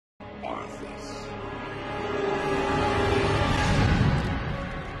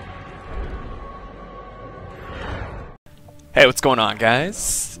Hey, what's going on,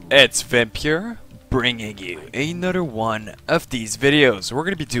 guys? It's Vimp here, bringing you another one of these videos. We're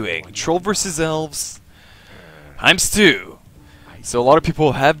going to be doing Troll vs. Elves ×2. So a lot of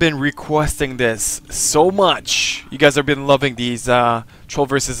people have been requesting this so much. You guys have been loving these Troll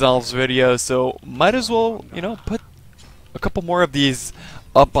vs. Elves videos, so might as well, you know, put a couple more of these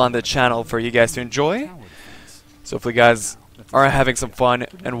up on the channel for you guys to enjoy. So hopefully you guys are having some fun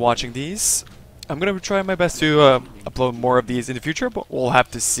and watching these. I'm going to try my best to upload more of these in the future, but we'll have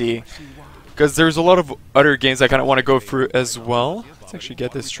to see. Because there's a lot of other games I kind of want to go through as well. Let's actually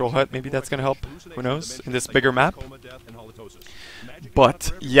get this troll hut. Maybe that's going to help. Who knows? In this bigger map.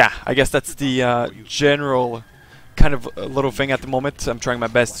 But yeah, I guess that's the general kind of little thing at the moment. I'm trying my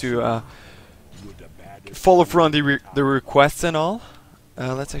best to follow through on the requests and all.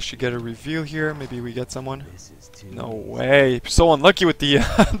 Let's actually get a reveal here. Maybe we get someone. No way. So unlucky with the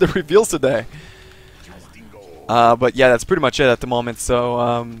the reveals today. But yeah, that's pretty much it at the moment.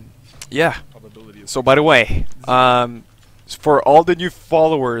 So yeah. So by the way, for all the new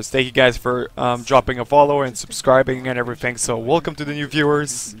followers, thank you guys for dropping a follow and subscribing and everything. So welcome to the new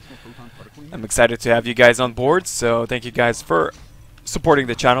viewers. I'm excited to have you guys on board. So thank you guys for supporting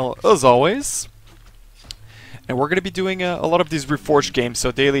the channel as always. And we're going to be doing a lot of these Reforged games,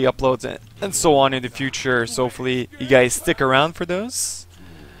 so daily uploads and so on in the future. So hopefully you guys stick around for those.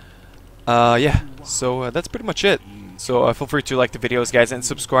 Yeah, so that's pretty much it. So feel free to like the videos, guys, and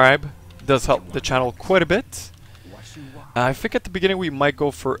subscribe. It does help the channel quite a bit. I think at the beginning we might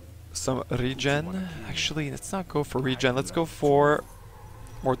go for some regen. Actually, let's not go for regen. Let's go for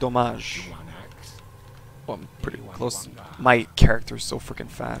more dommage. Oh, I'm pretty close. My character's so freaking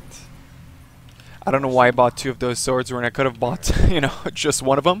fat. I don't know why I bought 2 of those swords when I could have bought, you know, just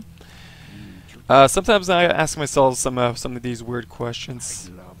one of them. Sometimes I ask myself some of these weird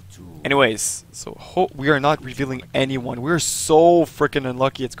questions. Anyways, so we are not revealing anyone. We're so freaking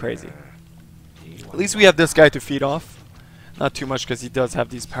unlucky, it's crazy. At least we have this guy to feed off. Not too much because he does have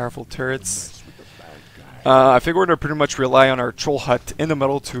these powerful turrets. I think we're going to pretty much rely on our troll hut in the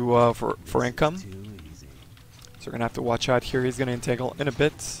middle to for income. So we're going to have to watch out here. He's going to entangle in a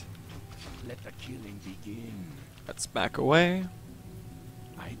bit. Let's back away.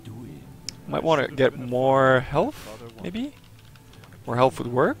 Might want to get more health, maybe? More health would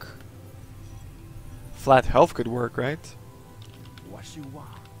work. Flat health could work, right?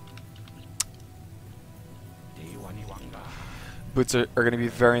 Boots are going to be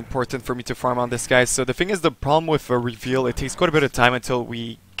very important for me to farm on this guy. So the thing is, the problem with a reveal, it takes quite a bit of time until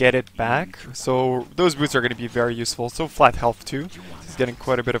we get it back. So those boots are going to be very useful. So flat health too. He's getting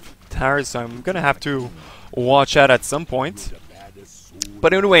quite a bit of towers, so I'm going to have to watch out at some point.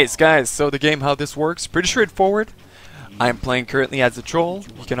 But anyways, guys, so the game, how this works, pretty straightforward. I'm playing currently as the troll.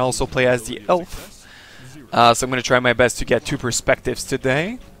 You can also play as the elf. So I'm going to try my best to get 2 perspectives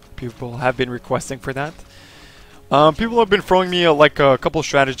today. People have been requesting for that. People have been throwing me like a couple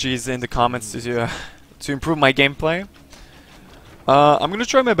strategies in the comments to improve my gameplay. I'm going to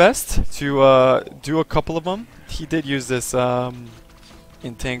try my best to do a couple of them. He did use this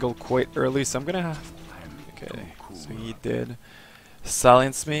entangle quite early, so I'm going to have... Okay, so he did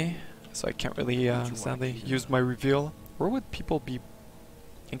silence me, so I can't really sadly use my reveal. Where would people be?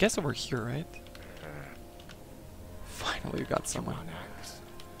 I guess over here, right? Finally, we got someone.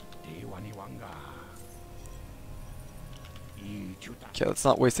 Okay, let's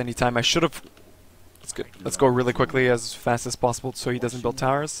not waste any time. I should have... Let's go really quickly as fast as possible so he doesn't build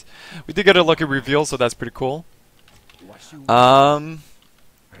towers. We did get a lucky reveal, so that's pretty cool.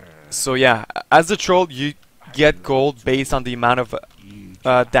 So yeah, as a troll, you get gold based on the amount of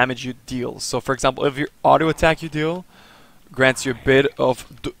damage you deal. So for example, if your auto attack you deal grants you a bit of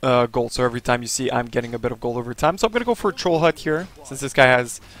gold. So every time you see, I'm getting a bit of gold over time. So I'm gonna go for a troll hut here, since this guy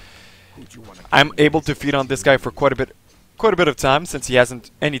has... I'm able to feed on this guy for quite a bit of time, since he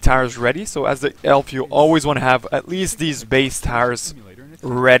hasn't any towers ready. So as the elf, you always want to have at least these base towers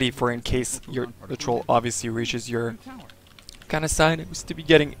ready for in case the troll obviously reaches your kind of side. It was to be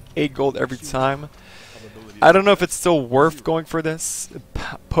getting 8 gold every time. I don't know if it's still worth going for this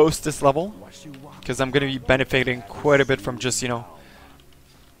post this level, because I'm going to be benefiting quite a bit from just, you know,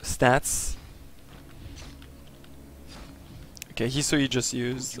 stats. Okay, so he just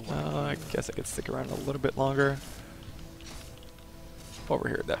used... I guess I could stick around a little bit longer. Over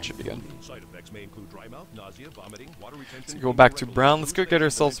here, that should be good. So go back to brown. Let's go get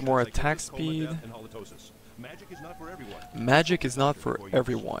ourselves more attack speed. Magic is not for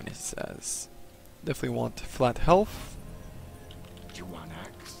everyone, it says. Definitely want flat health.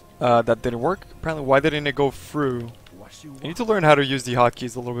 That didn't work. Apparently, why didn't it go through? I need to learn how to use the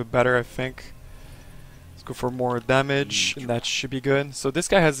hotkeys a little bit better, I think. Let's go for more damage, and that should be good. So this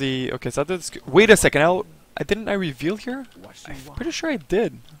guy has the... Okay, so this... Wait a second, didn't I reveal here? I'm pretty sure I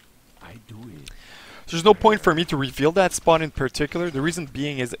did. There's no point for me to reveal that spot in particular. The reason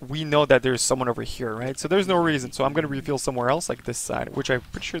being is we know that there's someone over here, right? So there's no reason. So I'm going to reveal somewhere else, like this side, which I'm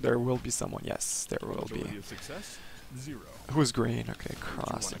pretty sure there will be someone. Yes, there will be. Who's green? Okay,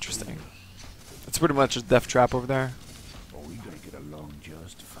 cross. Interesting. It's pretty much a death trap over there.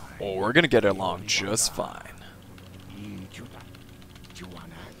 Oh, we're going to get along just fine.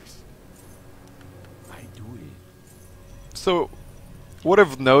 So... what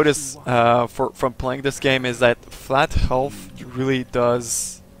I've noticed from playing this game is that flat health really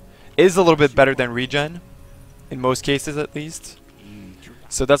is a little bit better than regen, in most cases at least.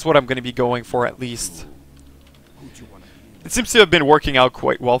 So that's what I'm going to be going for at least. It seems to have been working out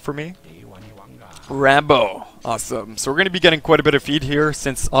quite well for me. Rambo, awesome. So we're going to be getting quite a bit of feed here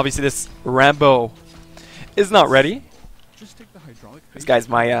since obviously this Rambo is not ready. This guy's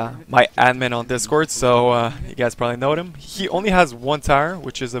my my admin on Discord, so you guys probably know him. He only has one tower,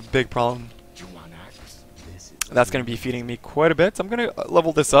 which is a big problem. That's going to be feeding me quite a bit. I'm going to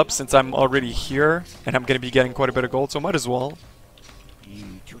level this up since I'm already here, and I'm going to be getting quite a bit of gold, so might as well.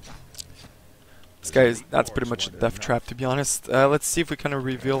 This guy that's pretty much a death trap, to be honest. Let's see if we kind of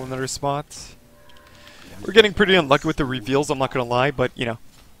reveal another spot. We're getting pretty unlucky with the reveals, I'm not going to lie, but you know,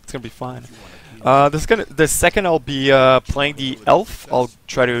 it's going to be fine. The second I'll be playing the Elf, I'll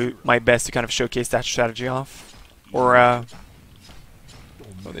try to my best to kind of showcase that strategy off. Or, oh,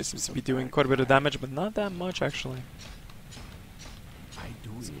 they seem to be doing quite a bit of damage, but not that much actually.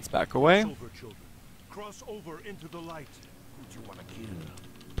 So let's back away.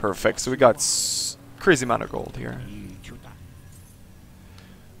 Perfect, so we got crazy amount of gold here.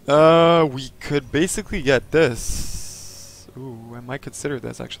 We could basically get this. Ooh, I might consider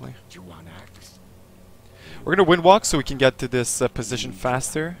this actually. We're gonna windwalk so we can get to this position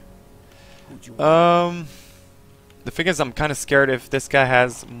faster. The thing is, I'm kind of scared if this guy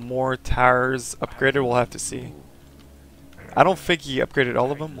has more towers upgraded. We'll have to see. I don't think he upgraded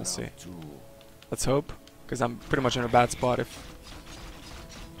all of them. We'll see. Let's hope, because I'm pretty much in a bad spot if...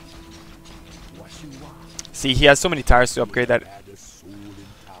 See, he has so many towers to upgrade that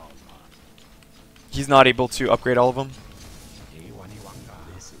he's not able to upgrade all of them.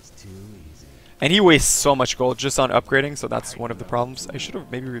 And he wastes so much gold just on upgrading, so that's one of the problems. I should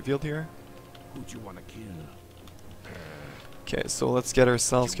have maybe revealed here. Okay, so let's get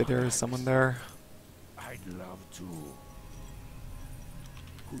ourselves, there is someone there.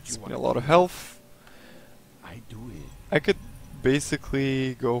 It's been a lot of health. I could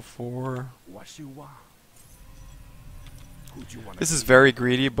basically go for... This is very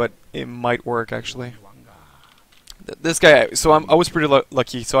greedy, but it might work actually. This guy, so I was pretty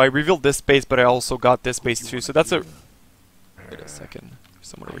lucky. So I revealed this base, but I also got this base too. So that's a... Wait a second. There's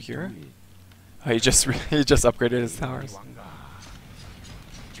someone over here. Oh, he just upgraded his towers.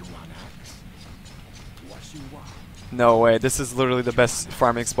 No way. This is literally the best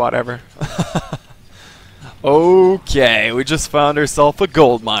farming spot ever. Okay, we just found ourselves a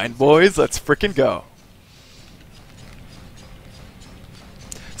gold mine, boys. Let's frickin' go.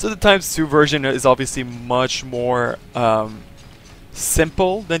 So the ×2 version is obviously much more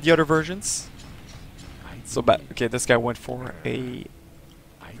simple than the other versions. So, okay, this guy went for a...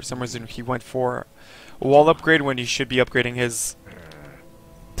 For some reason, he went for a wall upgrade when he should be upgrading his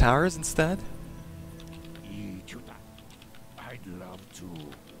towers instead.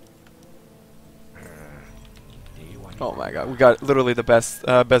 Oh my god, we got literally the best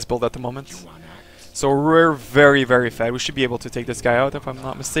build at the moment. So we're very, very fed. We should be able to take this guy out if I'm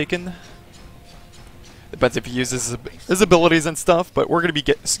not mistaken. Depends if he uses his abilities and stuff, but we're going to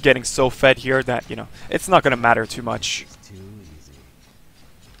be getting so fed here that, you know, it's not going to matter too much.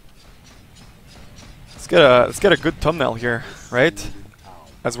 Let's get a good thumbnail here, right?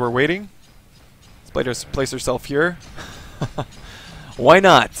 As we're waiting. Let's place ourselves here. Why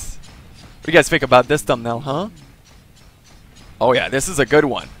not? What do you guys think about this thumbnail, huh? Oh yeah, this is a good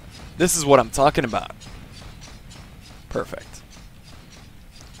one. This is what I'm talking about. Perfect.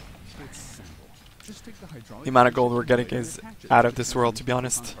 The amount of gold we're getting is out of this world, to be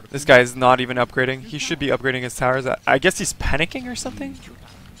honest. This guy is not even upgrading. He should be upgrading his towers. I guess he's panicking or something?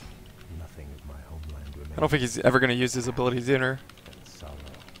 I don't think he's ever going to use his abilities either.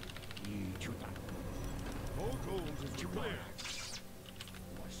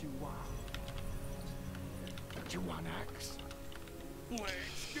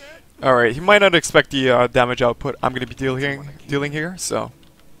 Alright, he might not expect the damage output I'm going to be dealing here, so...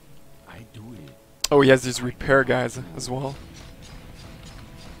 Oh, he has these repair guys as well.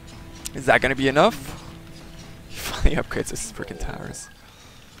 Is that going to be enough? he upgrades his freaking towers.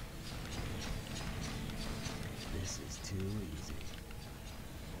 This is too easy.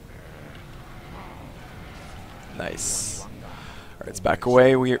 Nice. Alright, let's back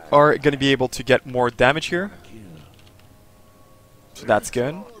away. We are going to be able to get more damage here. So that's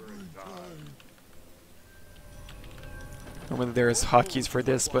good. Normally there's hotkeys for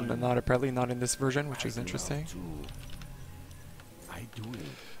this, but not apparently not in this version, which is interesting.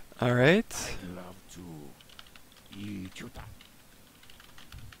 Alright.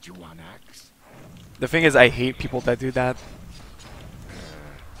 The thing is, I hate people that do that.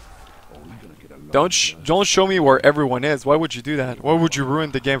 Don't show me where everyone is. Why would you do that? Why would you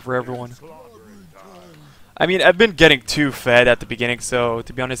ruin the game for everyone? I mean, I've been getting too fed at the beginning, so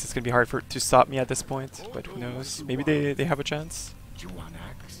to be honest, it's gonna be hard to stop me at this point. But who knows? Maybe they have a chance.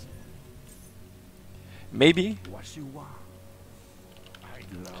 Maybe.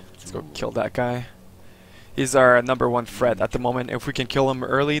 Let's go kill that guy. He's our #1 threat at the moment. If we can kill him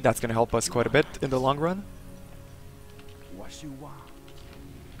early, that's gonna help us quite a bit in the long run.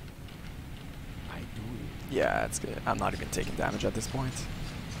 Yeah, it's good. I'm not even taking damage at this point.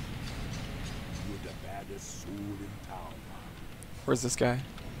 Where's this guy?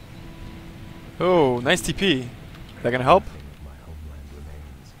 Oh, nice TP. Is that gonna help?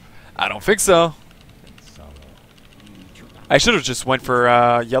 I don't think so. I should have just went for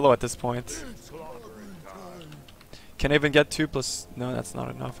yellow at this point. Can I even get 2 plus? No, that's not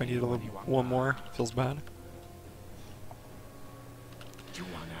enough. I need one more. Feels bad.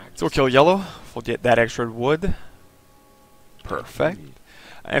 So we'll kill yellow. We'll get that extra wood. Perfect.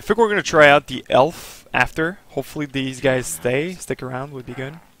 I think we're gonna try out the elf after. Hopefully these guys stick around would be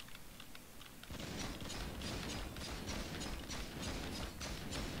good.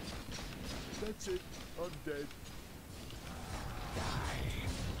 That's it. I'm dead.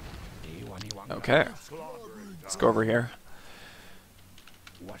 Okay. Let's go over here.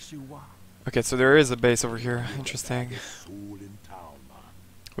 Okay, so there is a base over here. Interesting.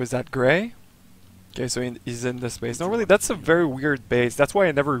 Was that gray? Okay, so he's in this base. No, really, that's a very weird base. That's why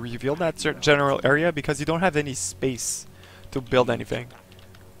I never revealed that general area, because you don't have any space to build anything.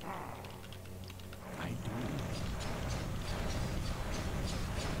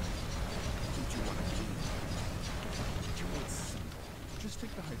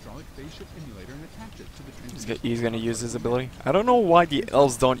 He's gonna use his ability. I don't know why the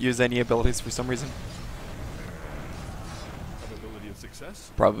elves don't use any abilities for some reason.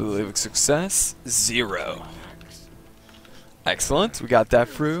 Probability of success 0. Excellent. We got that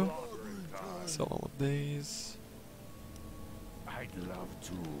through. Sell all of these.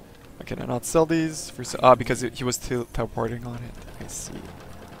 Okay, I not sell these for because he was teleporting on it. I see.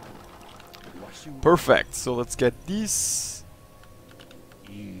 Perfect. So let's get these.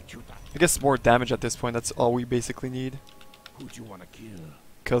 I guess more damage at this point. That's all we basically need.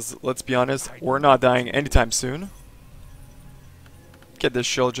 Because let's be honest, we're not dying anytime soon. Get this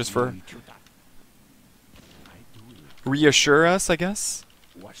shield just for reassure us, I guess.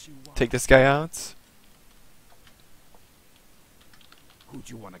 Take this guy out.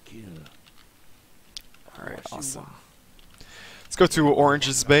 Alright, awesome. Let's go to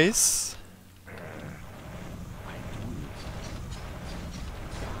Orange's base.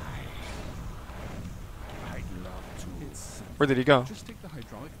 Where did he go?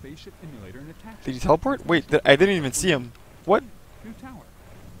 Did he teleport? Wait, I didn't even see him. What?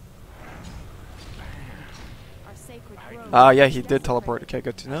 Yeah, he did teleport. Okay,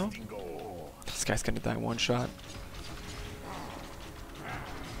 good to know. This guy's gonna die in one shot.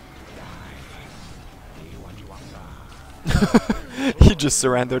 He just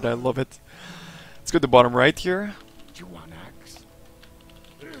surrendered. I love it. Let's go to the bottom right here.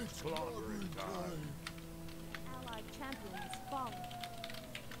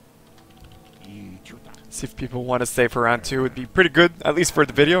 See if people want to stay for round 2. Would be pretty good, at least for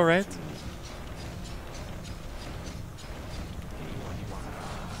the video, right?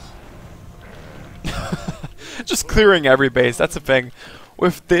 Just clearing every base, that's the thing.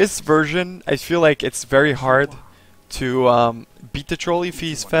 With this version, I feel like it's very hard to beat the troll if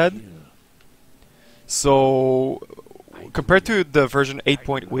he's fed. So, compared to the version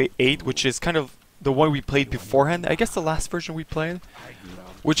 8.8, which is kind of the one we played beforehand, I guess the last version we played,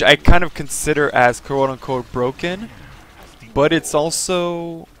 which I kind of consider as quote-unquote broken, but it's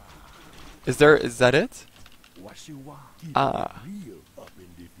also... Is that it? Ah.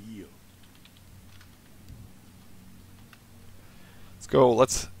 Let's go,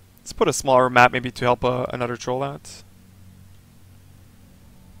 let's put a smaller map maybe to help another troll out.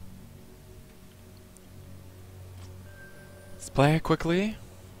 Let's play it quickly.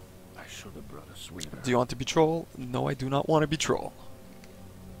 should have brought a sweeper. Do you want to be troll? No, I do not want to be troll.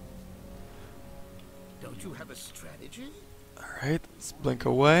 Don't you have a strategy? Alright, let's blink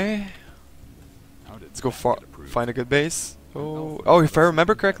away. Let's go find a good base. Oh, if I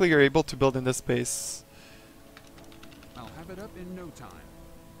remember correctly, you're able to build in this base. I'll have it up in no time.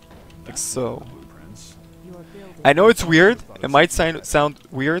 Like so. Blueprints. I know it's weird. It might sound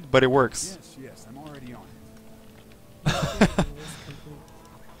weird, but it works. Yes, I'm already on it.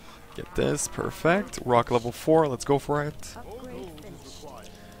 Get this, perfect. Rock level 4, let's go for it.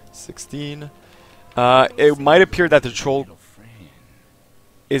 16. It might appear that the troll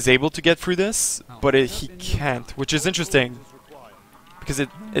is able to get through this, but he can't, which is interesting. Because it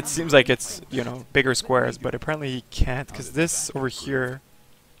seems like it's, you know, bigger squares, but apparently he can't, because this over here...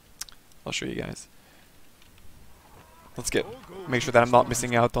 I'll show you guys. Let's make sure that I'm not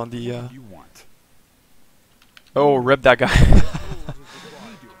missing out on the... Oh, rip that guy.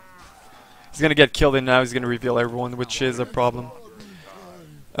 He's gonna get killed and now he's gonna reveal everyone, which is a problem.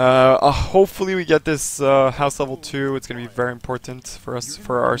 Hopefully we get this house level 2. It's gonna be very important for us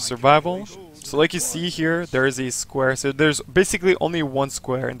for our survival. So like you see here, there is a square. So there's basically only one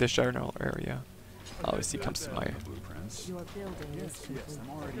square in this general area. Obviously comes to my... Your building is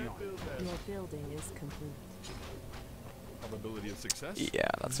complete. Your building is complete. Probability of success? Yeah,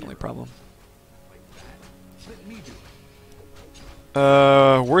 that's the only problem. Let me do it.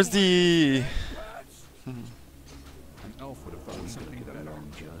 Where's the... An elf would have thought something that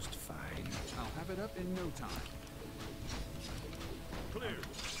I'm just fine. I'll have it up in no time. Clear. Your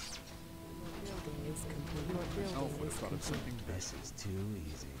building is complete. Your Elf building would is have thought of complete. something This is too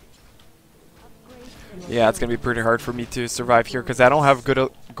easy. Yeah, it's gonna be pretty hard for me to survive here because I don't have good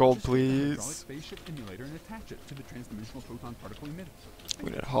gold, hydraulic please. spaceship emulator and attach it to the transdimensional photon particle emitter.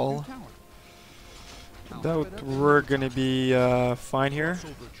 We need a hull. Tower. Doubt we're gonna be fine here.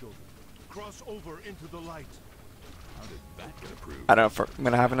 Cross over into the light. How did that get approved? I don't know if I'm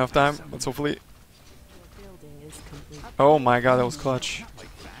gonna have enough time. Let's hopefully... Your building is complete. Oh my god, that was clutch. Not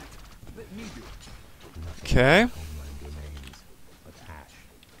like that. Let me do it. Okay. Homeland remains, but ash.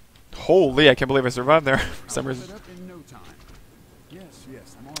 Holy, I can't believe I survived there for some I'll have reason. it up in no time. Yes,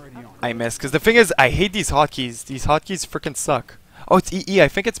 I'm already on. I missed, because the thing is, I hate these hotkeys. These hotkeys freaking suck. Oh, it's EE. I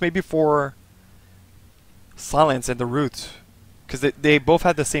think it's maybe for silence and the root. Because they both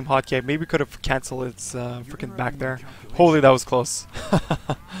had the same hotkey. I maybe could have canceled its freaking back there. Holy, that was close.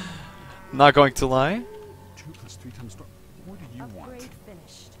 Not going to lie. 2 + 3 times 4. What do you want? Upgrade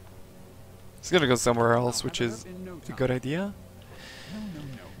finished. It's gonna go somewhere else, which I'll have is it up in no a time. good idea. No,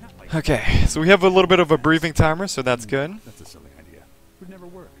 not like Okay, so we have a little bit of a breathing timer, so that's good. That's a silly idea. Would never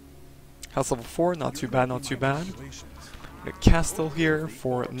work. House level 4, not too bad, not too bad. Calculations. A castle here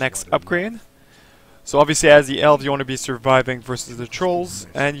for next upgrade. So obviously as the elf you want to be surviving versus the trolls,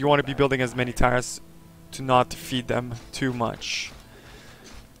 and you want to be building as many tires to not feed them too much.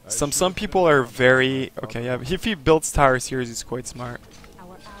 Some people are very... Okay, yeah, if he builds towers here he's quite smart. Our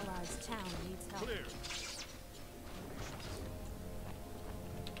allies' town needs help. Clear.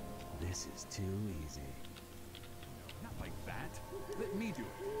 This is too easy. Not like that. Let me do it.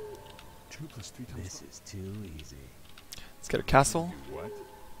 2 + 3 times This is too easy. Let's get a castle. What?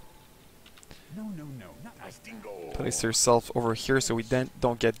 No, not like that. Place yourself over here so we then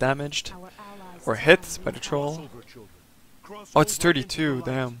don't get damaged. Our allies' Or town hit needs by the help. troll. Over, children. Cross Oh, it's over into the 32, light.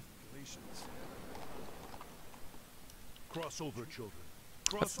 damn. Cross over, children.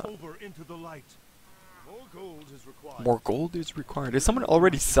 That's Cross not- over into the light. More gold is required. More gold is required. Is someone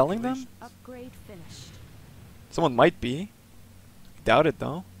already selling them? Upgrade finished. Someone might be. Doubt it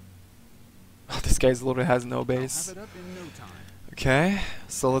though. This guy's literally has no I'll base. have it up in no time. Okay,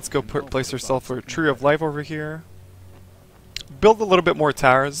 so let's go place yourself for a Tree of Life over here. Build a little bit more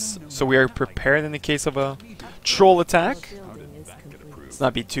towers so we are prepared in the case of a troll attack. Your building is complete. Let's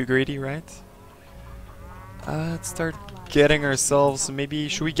not be too greedy, right? Let's start getting ourselves, maybe,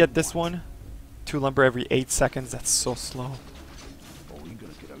 should we get this one? 2 lumber every 8 seconds, that's so slow. Oh, we're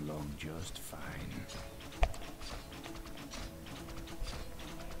gonna get along just fine.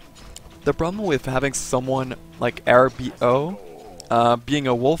 The problem with having someone like RBO being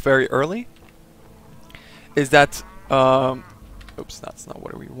a wolf very early is that oops, that's not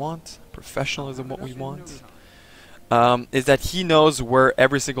what we want. Professionalism, what we want. Is that he knows where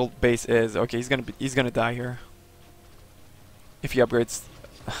every single base is. Okay, he's gonna die here if he upgrades.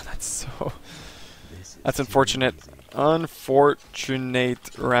 That's so. This is That's too unfortunate. easy.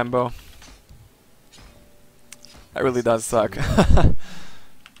 Unfortunate, Rambo. That really does suck.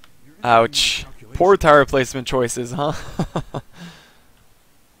 Ouch. Poor tower placement choices, huh?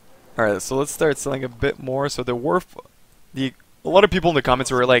 Alright, so let's start selling a bit more. So the A lot of people in the comments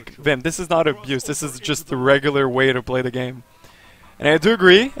were like, Vim, this is not abuse, this is just the regular way to play the game. And I do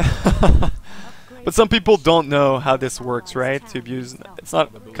agree. But some people don't know how this works, right? To abuse, it's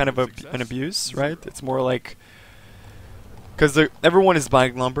not kind of an abuse, right? It's more like, because everyone is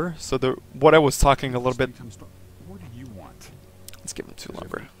buying lumber, so what I was talking a little bit. What do you want? Let's give him 2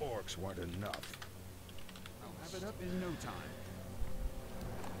 lumber. Orcs weren't enough. I'll have it up in no time.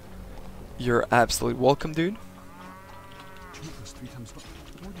 You're absolutely welcome, dude. 2 plus 3 times 12.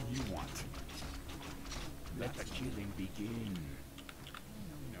 What do you want? Let the killing begin.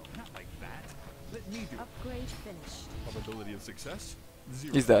 No, not like that. Let me do it. Upgrade finished. Probability of success?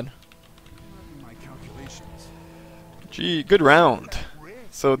 0. He's dead. Running my calculations. Gee, good round.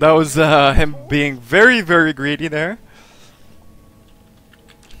 So that was him being very, very greedy there.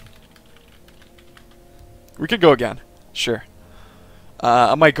 We could go again. Sure.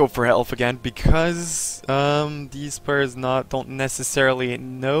 I might go for Elf again because these players don't necessarily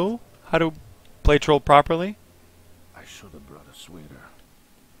know how to play troll properly. I should have brought a sweater.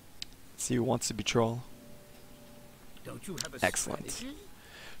 Let's see who wants to be troll. Don't you have a Excellent. strategy?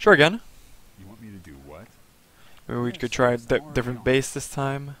 Sure, again. You want me to do what? Maybe we could try a different base this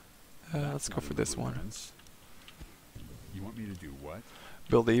time. Let's go for this one. Blueprints. You want me to do what?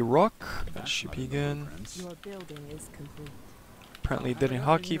 Build a rock. That That's should not be in the good. blueprints. Your building is complete. Apparently it didn't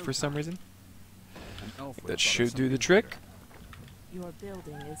hotkey for some reason. An elf would That have thought should of do the something trick. better. Your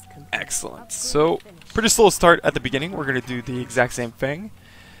building is complete. Excellent. Upgrade So, finished. pretty slow start at the beginning. We're going to do the exact same thing.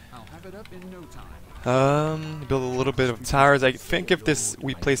 I'll have it up in no time. Build a little bit of towers. I think if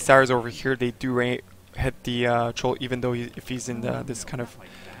we place towers over here, they do hit the troll, even though if he's in this kind of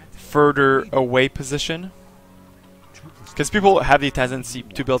further away position. Because people have the tendency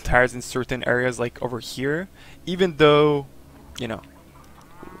to build towers in certain areas, like over here, even though, you know.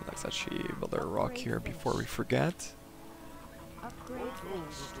 Ooh, let's actually build a rock here before we forget. Upgrade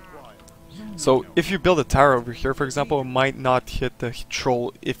finished. So if you build a tower over here, for example, it might not hit the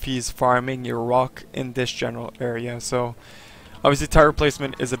troll if he's farming your rock in this general area. So obviously tower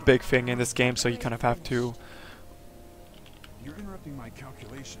placement is a big thing in this game, so you kind of have to You're interrupting my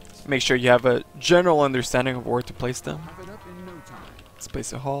calculations. make sure you have a general understanding of where to place them. Have it up in no time. Let's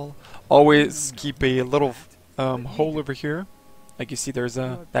place a hall. Always keep a little hole over here. Like you see, there's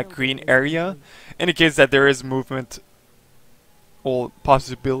that green area, indicates that there is movement, or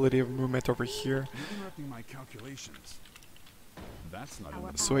possibility of movement over here. You're interrupting my calculations. That's not in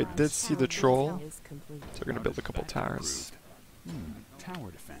Our the So I blueprints. did see the town troll. is complete. So we're gonna build a couple towers.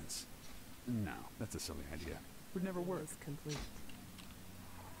 Tower defense. No, that's a silly idea. Would never work. Is complete.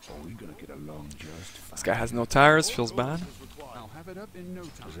 Are we gonna get along just fine? This guy has no towers, feels bad. I'll have it up in no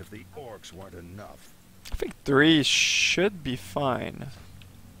time. As if the orcs weren't enough. I think 3 should be fine.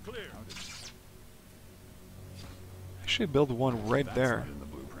 Actually, build one right That's there. not in the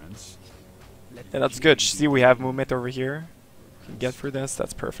blueprints. Yeah, that's good. See, we have movement over here. Can get through this.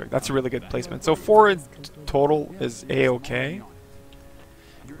 That's perfect. That's a really good placement. So 4 in total is a-okay.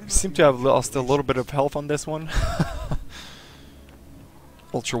 We seem to have lost a little bit of health on this one.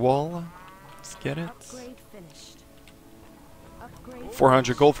 Ultra wall. Let's get it. Upgrade finished. Upgrade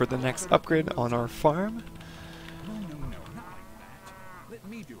 400 gold for the next upgrade on our farm. No, not like that. Let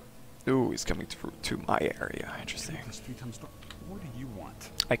me do it. Ooh, he's coming to my area. Interesting. 2 plus 3 times 12. What do you want?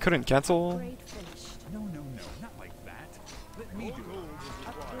 I couldn't cancel. Upgrade finished. No, not like that. Let me do it.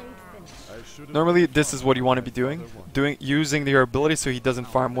 Upgrade finished. Normally, this is what you want to be doing, using your ability so he doesn't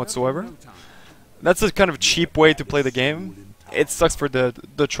farm whatsoever. No time. That's a kind of cheap way to play the game. It sucks for the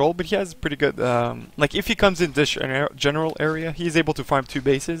troll, but he has pretty good. Like if he comes in this general area, he's able to farm 2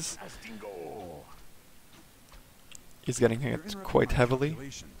 bases. He's getting You're hit interrupting quite my heavily.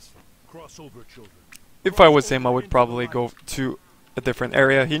 calculations. Crossover, children. If I was him, I would probably go to a different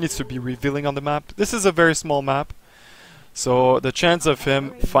area. He needs to be revealing on the map. This is a very small map, so the chance of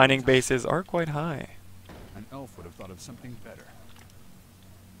him finding bases are quite high. An elf would have thought of something better.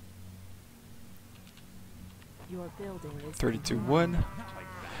 Your building is 32 complete. wood. Not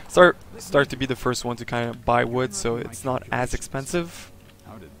like that. Start to be the first one to kind of buy wood, so it's not as expensive.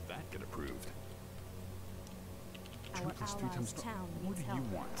 How did that get approved? 2 Our plus 3 times allies' 12. town What needs do you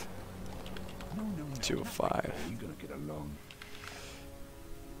help. want? No, not like 205. Are we gonna get along?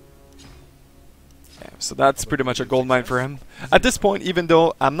 Yeah, so that's pretty much a gold mine for him. At this point, even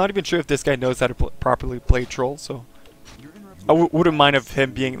though I'm not even sure if this guy knows how to properly play troll, so You're interrupting I wouldn't mind of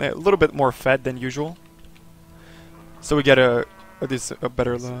him being a little bit more fed than usual. So we get a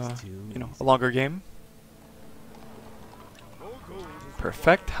better, you know, a longer game.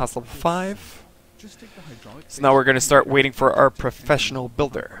 Perfect. House level 5. Just take the hydraulic So now we're gonna start waiting for our professional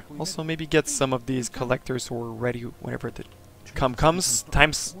builder. Also, maybe get some of these collectors who are ready whenever the time comes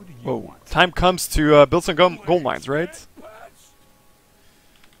to build some gold mines, right?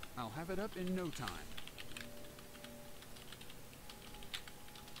 I'll have it up in no time.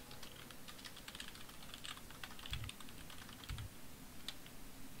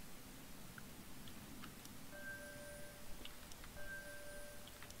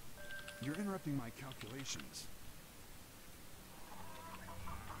 You're interrupting my calculations.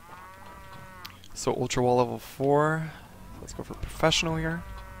 So ultra wall level 4. Let's go for professional here.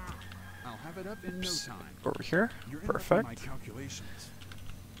 I'll have it up in no time. Over here. You're interrupting my Perfect. calculations.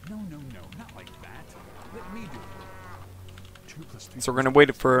 No, not like that. Let me do it. 2 + 3 So we're gonna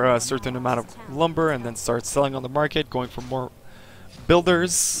wait for a certain amount of lumber and then start selling on the market, going for more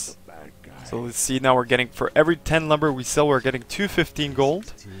builders. So let's see, now we're getting, for every 10 lumber we sell, we're getting 215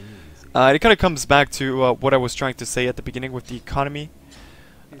 gold. It kind of comes back to what I was trying to say at the beginning with the economy.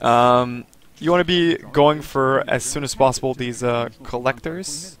 You want to be going for, as soon as possible, these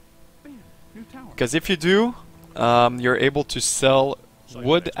collectors. Because if you do, you're able to sell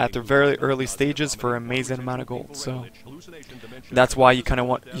wood at the very early stages for an amazing amount of gold. So that's why you kind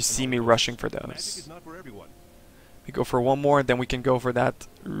of you see me rushing for those. We go for one more, and then we can go for that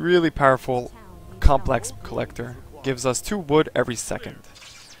really powerful complex collector. Gives us 2 wood every second.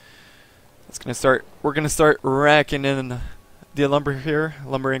 We're gonna start racking in the lumber here.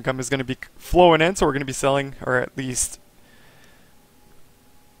 Lumber income is gonna be flowing in, so we're gonna be selling, or at least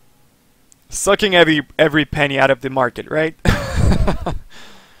sucking every penny out of the market, right?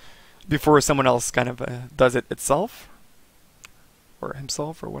 Before someone else kind of does it itself, or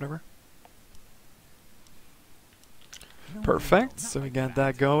himself, or whatever. Perfect. So we got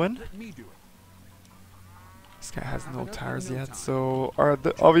that going. This guy has no tires yet, so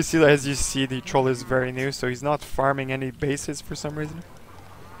obviously, as you see, the troll is very new, so he's not farming any bases for some reason.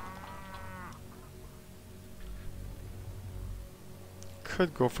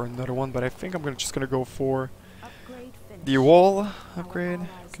 Could go for another one, but I think I'm just gonna go for the wall upgrade.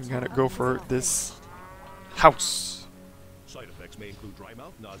 I'm gonna go for this house. Side effects may include dry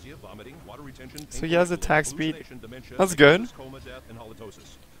mouth, nausea, vomiting, water retention, So he has attack speed. hallucination, dementia, That's good. coma, death, and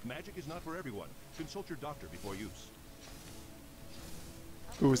halitosis. Magic is not for everyone. Consult your doctor before use.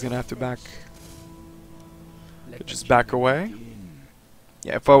 Ooh, he's gonna have to back. Could just back away.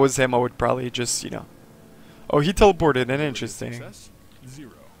 Yeah, if I was him, I would probably just, Oh, he teleported in. Interesting. Success?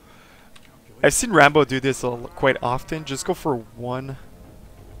 0. I've seen Rambo do this quite often. Just go for one.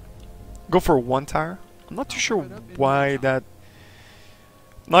 Go for one tire. I'm not too sure why that.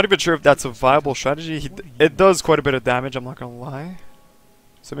 Not even sure if that's a viable strategy. It does quite a bit of damage, I'm not gonna lie.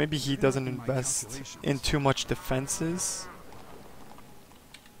 So maybe he doesn't invest in too much defenses.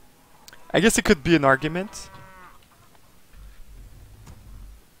 I guess it could be an argument.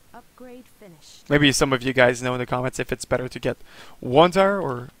 Upgrade finished. Maybe some of you guys know in the comments if it's better to get one tower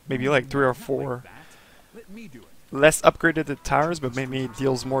or maybe like 3 or 4 Let me do it. less upgraded towers, but maybe it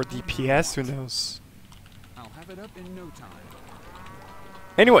deals more DPS, who knows. I'll have it up in no time.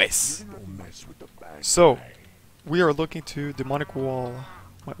 Anyways, Don't mess with the bad so guy. we are looking to demonic wall.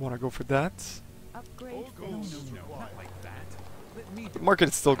 Might want to go for that. Upgrade finished. No, not like that. Let me do The it. market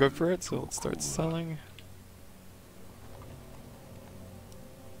is still good for it, so let's start selling.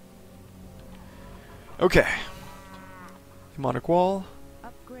 Okay. Demonic wall,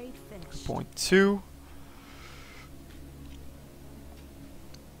 Upgrade finished. 0.2.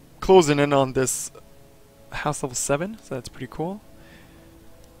 Closing in on this house level 7, so that's pretty cool.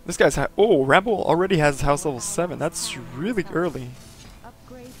 This guy's oh, Rambo already has house level 7. That's really early.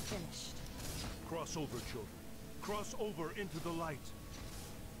 Upgrade finished. Cross over, children. Cross over into the light.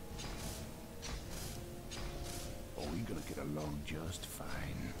 Oh, we're gonna get along just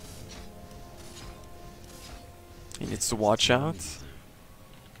fine. He needs to watch out.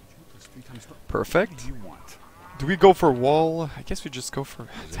 2 + 3 times the- Perfect. What do you want? Do we go for wall? I guess we just go for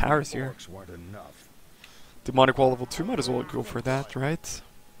towers here. Orcs weren't enough. Demonic wall level 2, might as well go for that, right?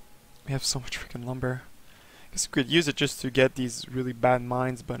 We have so much freaking lumber. I guess we could use it just to get these really bad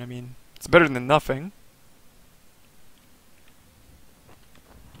mines, but I mean, it's better than nothing.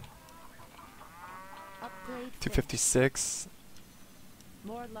 Upgrade finished. 256.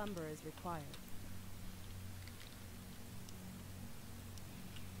 More lumber is required.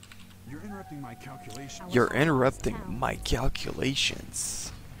 You're interrupting my calculations. You're interrupting my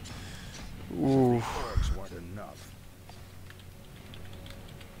calculations. Ooh. Orcs weren't enough.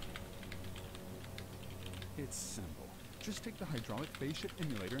 It's simple. Just take the hydraulic phase shift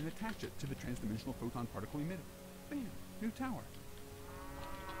emulator and attach it to the transdimensional photon particle emitter. Bam! New tower.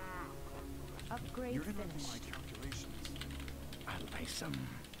 Upgrade You're interrupting my finished. calculations. I like some.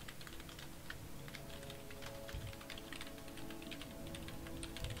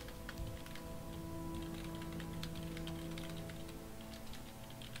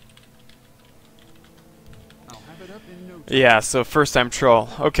 up in no time. Yeah, so first time troll.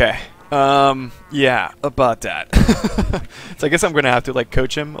 Okay. Yeah, about that. So I guess I'm gonna have to like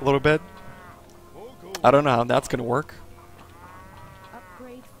coach him a little bit. I don't know how that's gonna work.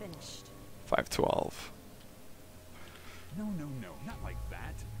 Upgrade finished. 512. No, not like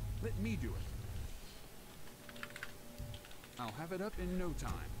that. Let me do it. I'll have it up in no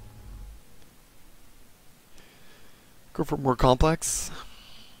time. Go for more complex.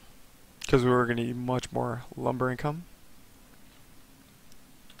 Because we're gonna need much more lumber income.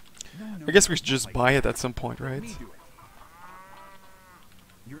 No, I guess we should not just like buy it that. at some point, Let right? me do it.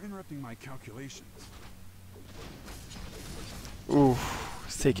 You're interrupting my calculations. Ooh,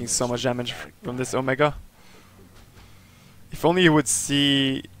 it's taking so much damage from this Omega. If only you would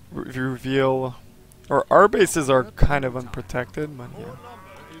see reveal, or our bases are kind of unprotected, but yeah.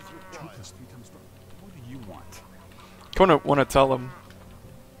 2 plus 3 times 12. What do you want? Kind of want to tell him.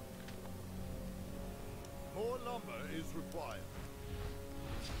 More lumber is required.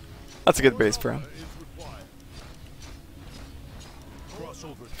 That's a good base for him.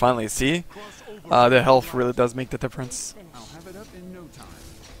 Crossover. Finally, see? Crossover. The health really does make the difference. I'll have it up in no time.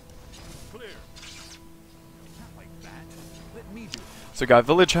 Clear. Not like that. Let me do it. So we got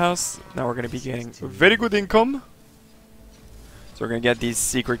village house. Now we're going to be getting very good income. So we're going to get these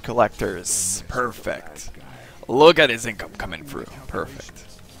secret collectors. Perfect. Look at his income coming through. Perfect.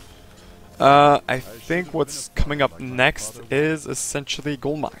 I think what's coming up next is essentially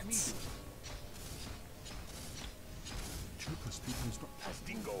gold mines. 2 plus 3 times 12.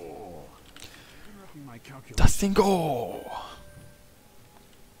 Dustingo. Interrupting my calculations. Dustingo!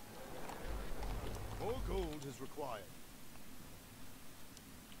 More gold is required.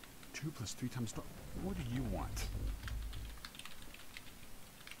 2 plus 3 times 12. What do you want?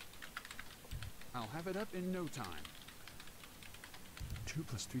 I'll have it up in no time. 2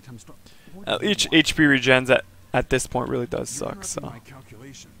 plus 3 times 12. What do you Each want? HP regens at this point really does You're suck, so. interrupting my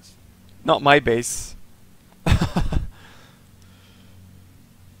calculations. Not my base.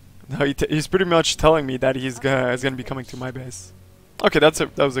 No, he's pretty much telling me that he's gonna be coming to my base. Okay, that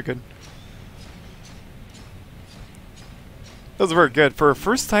was a good. That was very good for a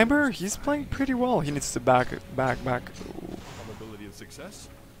first timer. He's playing pretty well. He needs to back. Ooh, Probability of success?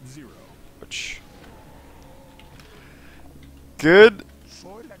 0. which good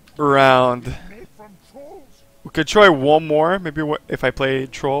round. We could try one more. Maybe if I play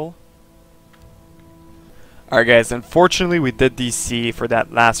troll. Alright guys, unfortunately we did DC for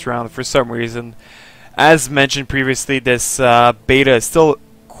that last round for some reason. As mentioned previously, this beta is still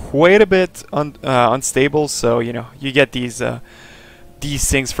quite a bit unstable, so you know, you get these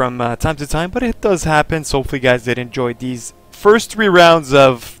things from time to time, but it does happen. So hopefully you guys did enjoy these first 3 rounds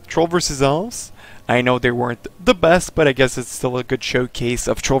of Troll vs. Elves. I know they weren't the best, but I guess it's still a good showcase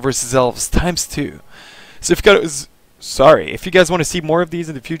of Troll vs. Elves ×2. So if you guys want to see more of these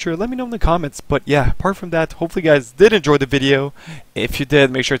in the future, let me know in the comments. But yeah, apart from that, hopefully you guys did enjoy the video. If you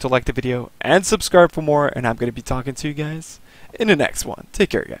did, make sure to like the video and subscribe for more. And I'm going to be talking to you guys in the next one. Take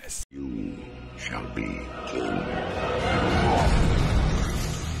care, guys. You shall be king.